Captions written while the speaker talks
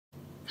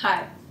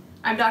Hi,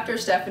 I'm Dr.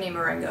 Stephanie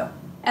Marango,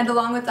 and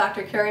along with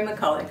Dr. Carrie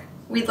McCulloch,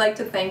 we'd like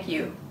to thank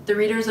you, the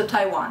readers of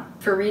Taiwan,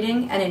 for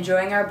reading and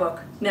enjoying our book,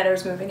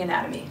 Netter's Moving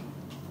Anatomy.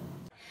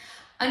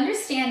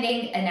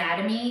 Understanding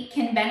anatomy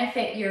can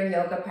benefit your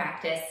yoga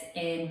practice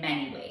in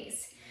many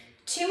ways.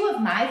 Two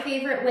of my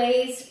favorite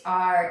ways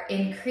are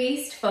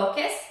increased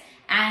focus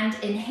and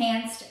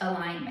enhanced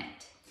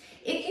alignment.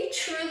 If you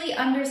truly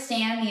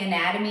understand the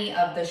anatomy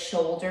of the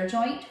shoulder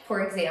joint,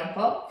 for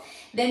example,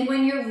 then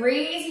when you're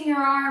raising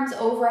your arms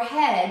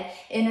overhead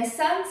in a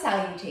sun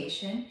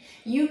salutation,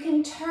 you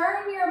can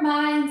turn your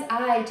mind's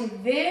eye to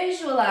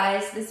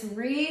visualize this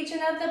region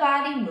of the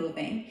body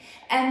moving,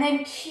 and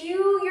then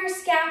cue your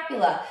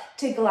scapula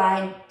to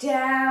glide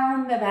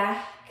down the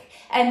back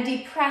and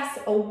depress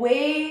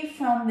away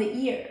from the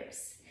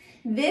ears.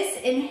 This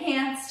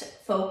enhanced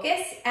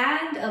focus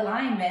and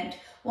alignment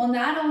will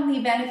not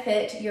only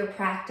benefit your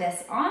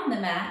practice on the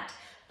mat,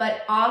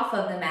 but off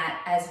of the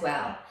mat as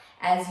well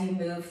as you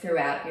move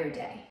throughout your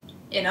day.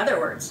 In other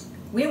words,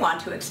 we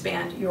want to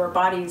expand your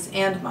bodies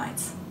and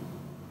minds.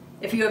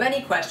 If you have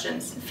any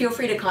questions, feel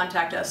free to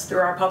contact us through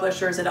our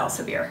publishers at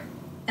Elsevier.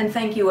 And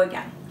thank you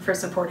again for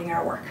supporting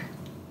our work.